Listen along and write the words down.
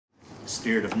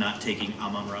spirit of not taking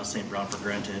Amon-Ra St. for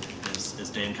granted, as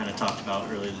Dan kind of talked about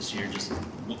earlier this year. Just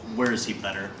where is he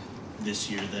better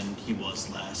this year than he was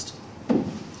last?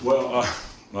 Well,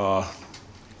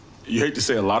 you hate to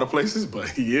say a lot of places, but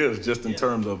he is just in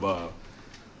terms of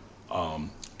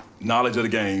knowledge of the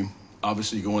game.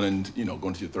 Obviously, going to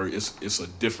your third, it's a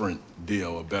different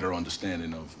deal, a better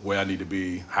understanding of where I need to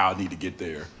be, how I need to get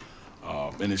there,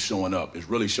 and it's showing up. It's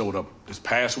really showed up this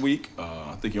past week.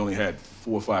 I think he only had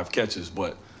 4 or 5 catches,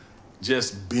 but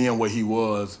just being where he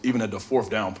was, even at the 4th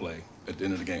down play at the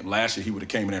end of the game. Last year, he would have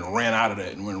came in and ran out of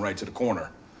that and went right to the corner.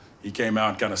 He came out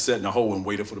and kind of sat in the hole and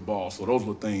waited for the ball. So those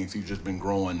were things he's just been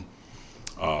growing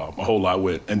a whole lot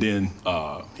with. And then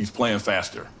he's playing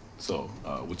faster, so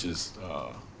which is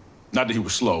not that he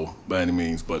was slow by any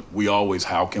means, but we always,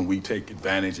 how can we take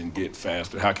advantage and get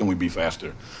faster? How can we be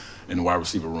faster in the wide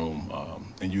receiver room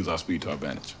and use our speed to our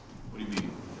advantage? What do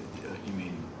you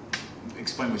mean?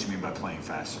 Explain what you mean by playing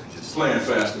faster. Just playing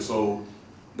faster. So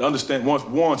to understand,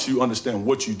 once you understand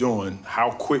what you're doing,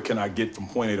 how quick can I get from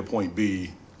point A to point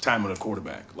B, timing the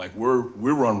quarterback? Like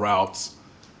we run routes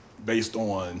based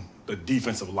on the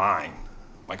defensive line.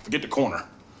 Like forget the corner.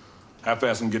 How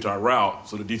fast can we get to our route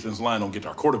so the defensive line don't get to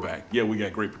our quarterback? Yeah, we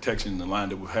got great protection in the line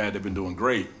that we've had. They've been doing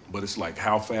great, but it's like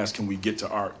how fast can we get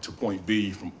to point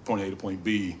B, from point A to point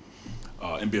B,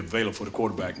 and be available for the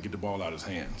quarterback and get the ball out of his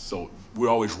hands. So we're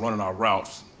always running our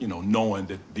routes, knowing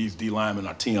that these D linemen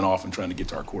are teeing off and trying to get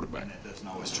to our quarterback. And it doesn't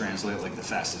always translate. Like the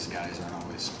fastest guys aren't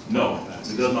always. No,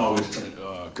 it doesn't always,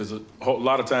 because a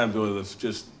lot of times it's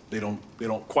just they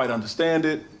don't quite understand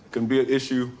it. It can be an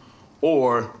issue.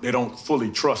 Or they don't fully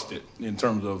trust it in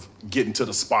terms of getting to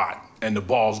the spot and the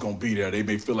ball's gonna be there. They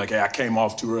may feel like, hey, I came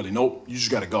off too early. Nope, you just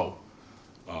gotta go.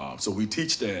 So we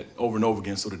teach that over and over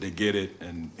again so that they get it,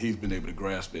 and he's been able to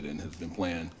grasp it and has been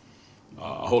playing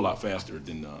a whole lot faster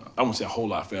than, I won't say a whole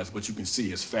lot faster, but you can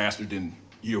see it's faster than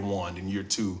year 1, than year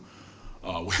 2.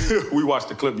 We watched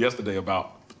the clip yesterday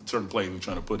about certain plays we're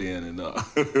trying to put in, and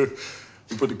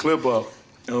we put the clip up.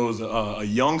 It was a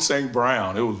young St.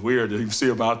 Brown. It was weird that you see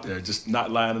him out there just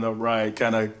not lining up right,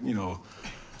 kind of,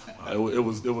 it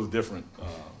was different.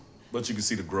 But you can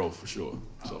see the growth for sure.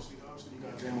 So. Obviously you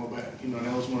got J-Mo back.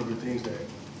 That was one of the things that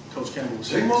Coach Campbell was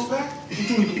saying. J-Mo's back?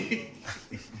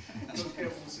 Coach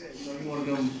Campbell said, he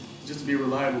wanted them just to be a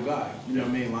reliable guy.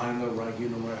 Lining up right,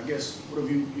 getting them right. I guess, what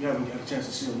have you haven't got a chance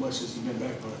to see him much since he's been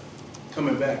back, but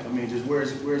coming back, just where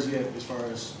is he at as far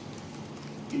as,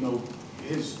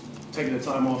 his taking the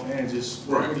time off and just,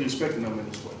 what are you expecting him in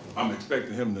this way? I'm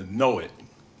expecting him to know it.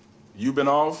 You've been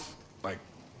off, like,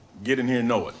 get in here and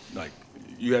know it. Like,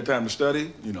 you had time to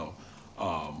study,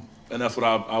 and that's what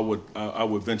I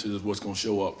would venture is what's going to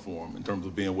show up for him in terms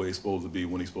of being where he's supposed to be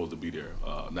when he's supposed to be there.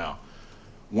 Now,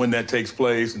 when that takes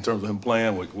place in terms of him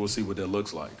playing, we'll see what that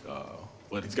looks like.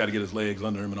 But he's got to get his legs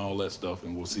under him and all that stuff,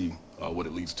 and we'll see what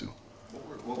it leads to.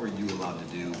 What were you allowed to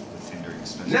do with him during the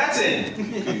special? Nothing!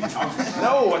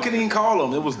 No, I couldn't even call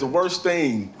him. It was the worst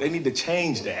thing. They need to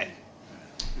change that.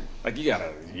 Like, you got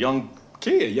a young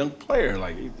kid, young player,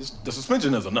 like, the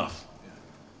suspension is enough.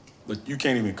 But you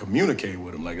can't even communicate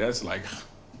with him. Like, that's bad.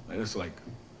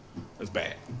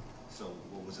 So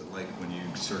what was it like when you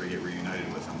sort of get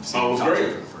reunited with him? Oh, it was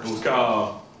great.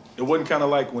 It wasn't kind of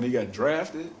like when he got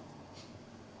drafted.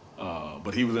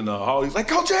 But he was in the hall. He was like,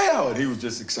 Coach Al! And he was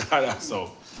just excited.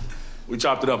 So we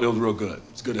chopped it up. It was real good.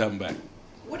 It's good to have him back.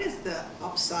 What is the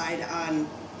upside on,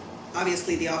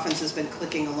 obviously the offense has been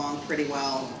clicking along pretty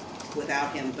well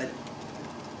without him, but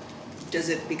does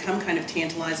it become kind of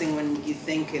tantalizing when you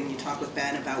think and you talk with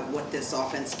Ben about what this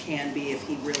offense can be if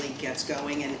he really gets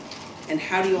going? And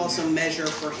how do you also measure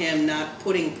for him not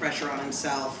putting pressure on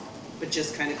himself, but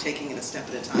just kind of taking it a step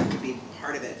at a time to be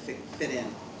part of it, fit in?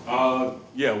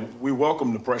 Yeah, we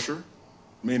welcome the pressure,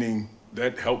 meaning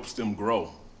that helps them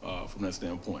grow from that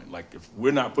standpoint. Like, if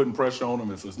we're not putting pressure on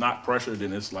them, if it's not pressure,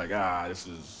 then it's like, this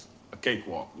is a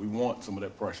cakewalk. We want some of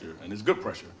that pressure, and it's good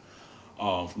pressure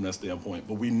from that standpoint.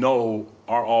 But we know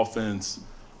our offense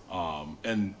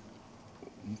and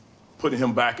putting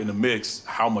him back in the mix,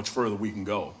 how much further we can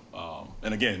go.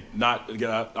 And again,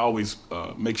 I always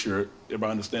make sure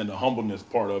everybody understand the humbleness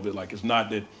part of it. Like, it's not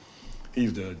that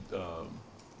he's the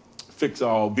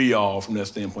fix-all, be-all from that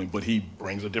standpoint, but he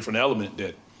brings a different element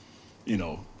that,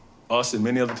 us and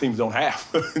many other teams don't have,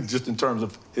 just in terms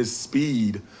of his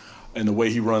speed and the way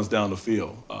he runs down the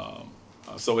field.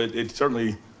 So it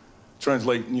certainly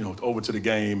translates, over to the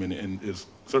game, and is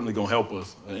certainly going to help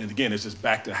us. And again, it's just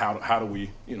back to how do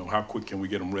we, how quick can we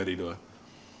get them ready to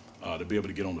be able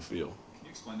to get on the field. Can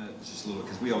you explain that just a little?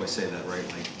 Because we always say that, right?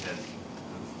 Like,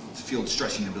 field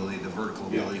stretching ability, the vertical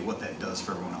ability, what that does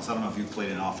for everyone else. I don't know if you've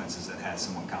played in offenses that had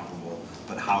someone comparable,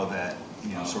 but how that,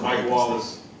 sort of Mike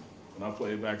Wallace, when I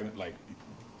played back in it, like,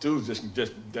 dudes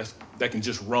that can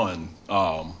just run.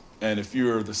 And if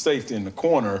you're the safety in the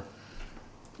corner,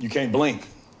 you can't blink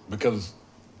because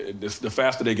the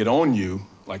faster they get on you,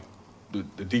 like the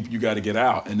deeper you got to get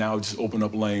out, and now just open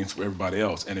up lanes for everybody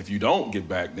else. And if you don't get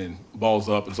back, then ball's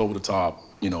up, it's over the top,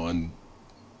 and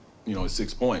it's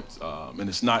 6 points. And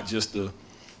it's not just the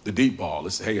deep ball.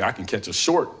 It's, hey, I can catch a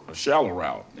shallow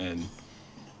route and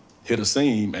hit a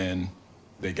seam, and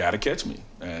they got to catch me.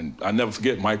 And I never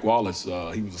forget Mike Wallace.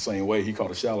 He was the same way. He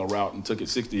caught a shallow route and took it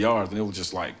 60 yards, and it was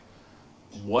just like,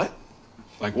 what?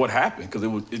 Like, what happened? Because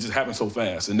it just happened so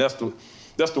fast. And that's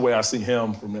the way I see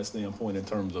him from that standpoint in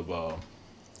terms of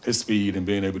his speed and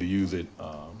being able to use it.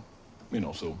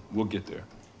 So we'll get there.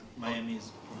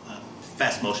 Miami's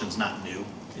fast motion's not new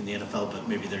in the NFL, but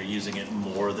maybe they're using it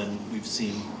more than we've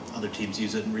seen other teams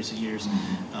use it in recent years.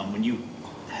 When you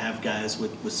have guys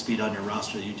with speed on your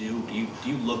roster that do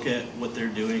you look at what they're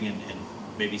doing and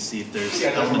maybe see if there's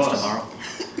elements tomorrow?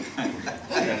 I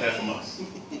got that from us.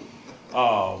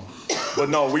 But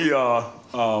no, we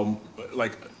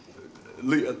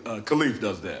Khalif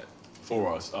does that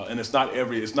for us, and it's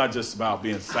not just about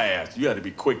being fast. You got to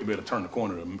be quick to be able to turn the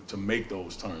corner to make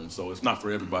those turns. So it's not for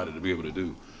everybody to be able to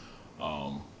do.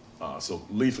 So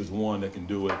Leaf is one that can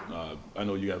do it. I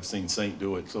know you have seen Saint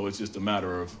do it. So it's just a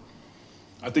matter of,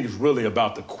 I think it's really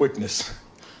about the quickness,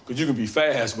 because you can be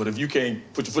fast, but if you can't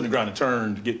put your foot in the ground and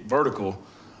turn to get vertical,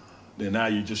 then now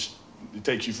it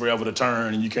takes you forever to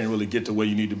turn, and you can't really get to where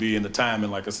you need to be. And the timing,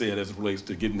 like I said, as it relates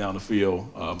to getting down the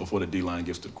field before the D-line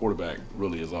gets to the quarterback,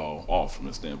 really is all off from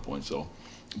that standpoint. So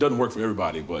it doesn't work for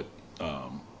everybody, but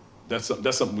that's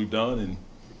something we've done, and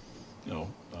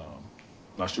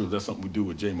not sure if that's something we do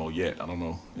with J-Mo yet. I don't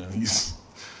know. He's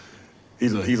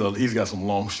got some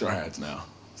long strides now.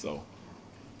 So.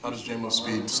 How does J-Mo's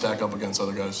speed stack up against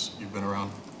other guys you've been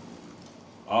around?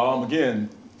 Again,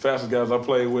 fastest guys I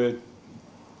played with,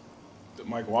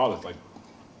 Mike Wallace, like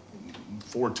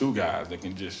 4'2" guys that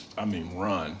can just,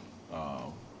 run.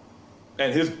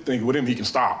 And his thing with him, he can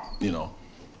stop, A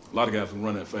lot of guys who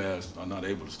run that fast are not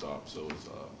able to stop. So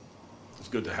it's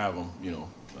good to have him,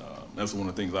 That's one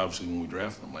of the things, obviously, when we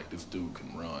drafted him, like, this dude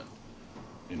can run.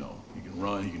 He can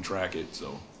run, he can track it,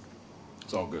 so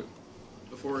it's all good.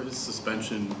 Before his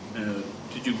suspension,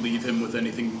 did you leave him with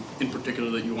anything in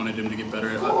particular that you wanted him to get better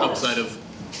at, outside of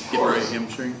getting right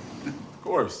hamstring? Of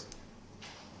course.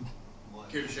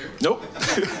 Care to share? Nope.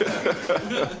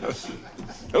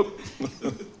 Nope.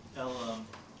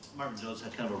 Marvin Jones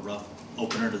had kind of a rough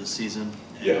opener to the season.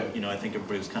 And, Yeah. I think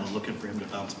everybody was kind of looking for him to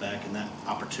bounce back, and that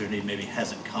opportunity maybe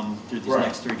hasn't come through these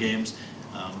next 3 games.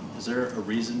 Is there a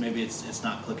reason maybe it's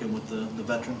not clicking with the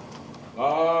veteran?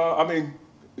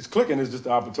 It's clicking. It's just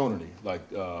the opportunity. Like,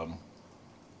 I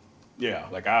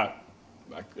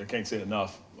can't say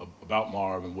enough about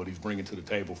Marv and what he's bringing to the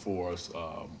table for us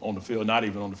on the field. Not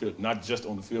even on the field, not just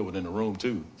on the field, but in the room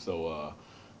too. So,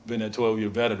 been that 12-year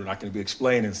veteran, I can be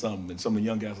explaining something, and some of the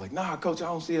young guys are like, "Nah, coach, I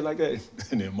don't see it like that."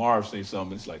 And then Marv says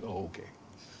something, it's like, "Oh, okay."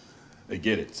 They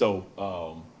get it. So,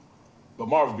 but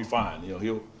Marv will be fine.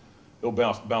 He'll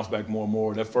bounce back more and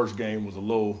more. That first game was a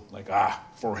little like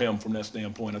for him from that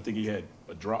standpoint. I think he had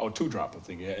a drop or 2 drop. I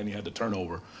think and he had the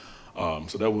turnover.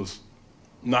 So that was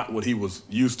not what he was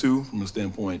used to from the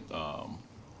standpoint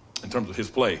in terms of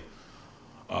his play.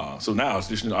 So now it's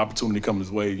just an opportunity coming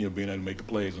his way, being able to make the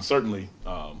plays. And certainly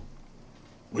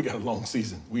we got a long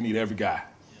season. We need every guy,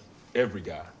 every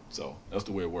guy. So that's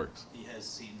the way it works. He has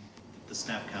seen the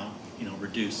snap count,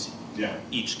 reduce Yeah.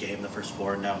 each game, the first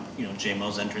 4, and now,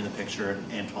 J-Mo's entering the picture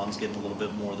and Antwan's getting a little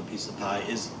bit more of the piece of the pie.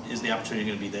 Is the opportunity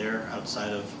going to be there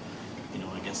outside of,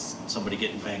 I guess somebody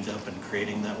getting banged up and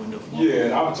creating that window for him? Yeah,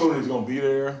 the opportunity is going to be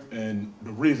there, and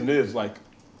the reason is, like,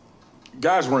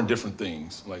 guys run different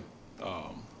things. Like,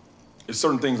 it's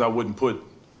certain things I wouldn't put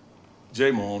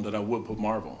J-Mo on that I would put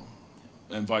Marv on,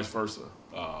 and vice versa.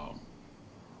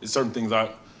 It's certain things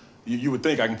you would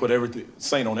think I can put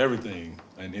Saint on everything,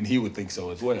 and he would think so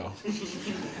as well.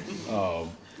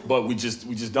 But we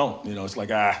just don't. It's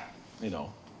like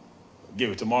give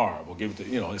it to Marv or give it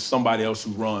to it's somebody else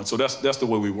who runs. So that's the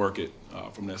way we work it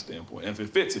from that standpoint. And if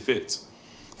it fits, it fits.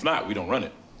 If not, we don't run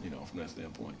it. From that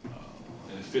standpoint.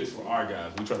 And it fits for our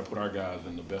guys. We try to put our guys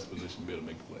in the best position to be able to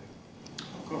make the play.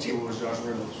 Comfortable with Josh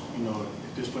Reynolds,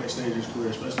 at this point stage of his career,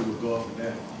 especially with golf and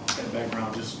that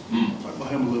background, just talk about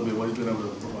him a little bit, what he's been able to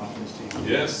provide for his team.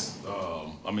 Yes.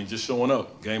 Just showing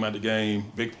up, game after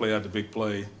game, big play after big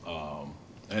play.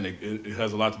 And it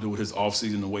has a lot to do with his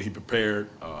offseason, the way he prepared.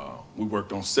 We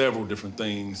worked on several different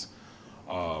things.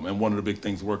 And one of the big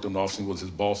things we worked on offseason was his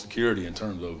ball security in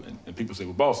terms of, and people say,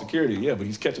 well, ball security, yeah, but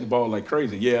he's catching the ball like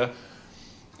crazy. Yeah,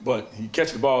 but he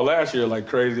catch the ball last year like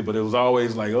crazy, but it was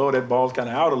always like, oh, that ball's kind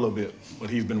of out a little bit. But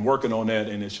he's been working on that,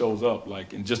 and it shows up,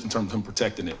 like, and just in terms of him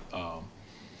protecting it.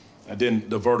 And then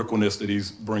the verticalness that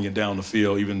he's bringing down the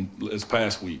field, even this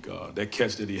past week, that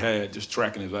catch that he had, just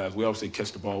tracking his eyes. We always say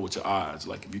catch the ball with your eyes.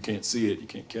 Like, if you can't see it, you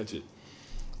can't catch it.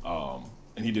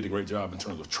 And he did a great job in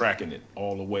terms of tracking it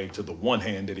all the way to the one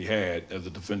hand that he had as the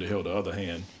defender held the other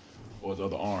hand or the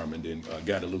other arm, and then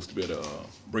got it loose to be able to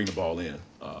bring the ball in.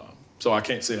 So I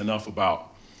can't say enough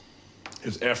about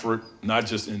his effort, not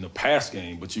just in the pass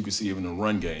game, but you can see even in the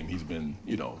run game, he's been,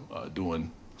 doing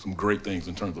some great things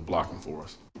in terms of blocking for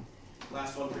us.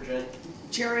 Last one for Jen.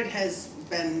 Jared has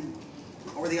been,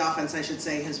 or the offense, I should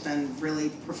say, has been really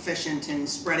proficient in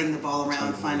spreading the ball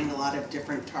around, finding a lot of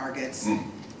different targets.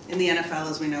 In the NFL,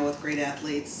 as we know, with great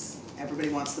athletes, everybody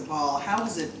wants the ball.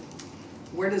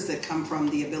 Where does it come from,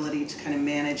 the ability to kind of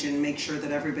manage and make sure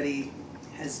that everybody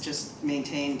has just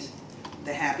maintained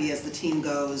the happy as the team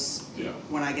goes? Yeah.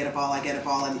 When I get a ball,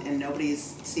 and nobody's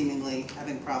seemingly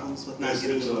having problems with not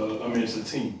getting the ball. It's a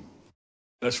team.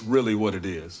 That's really what it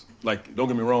is. Like, don't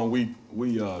get me wrong, we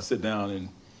sit down and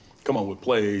come up with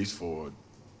plays for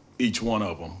each one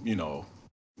of them.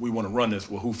 We want to run this,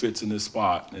 well, who fits in this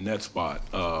spot and that spot.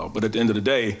 But at the end of the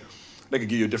day, they could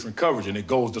give you a different coverage and it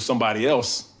goes to somebody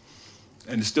else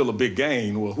and it's still a big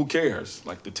gain. Well, who cares?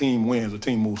 Like, the team wins, the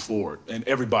team moves forward, and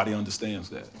everybody understands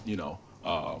that,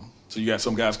 So you got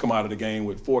some guys come out of the game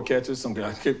with 4 catches, some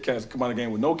guys come out of the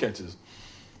game with no catches,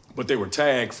 but they were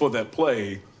tagged for that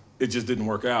play. It just didn't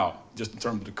work out, just in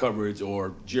terms of the coverage,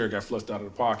 or Jared got flushed out of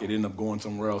the pocket, ended up going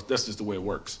somewhere else. That's just the way it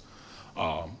works.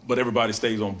 But everybody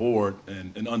stays on board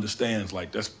and understands,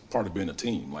 like, that's part of being a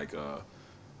team. Like,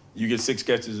 you get 6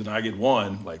 catches and I get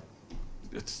 1, like,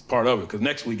 it's part of it. Because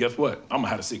next week, guess what? I'm gonna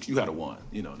have a 6, you had a 1.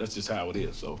 That's just how it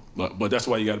is. So, but that's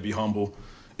why you got to be humble,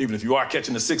 even if you are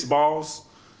catching the 6 balls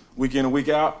week in and week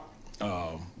out,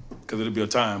 because it'll be a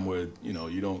time where you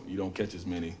don't catch as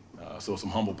many. So some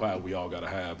humble pie we all got to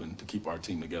have, and to keep our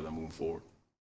team together moving forward.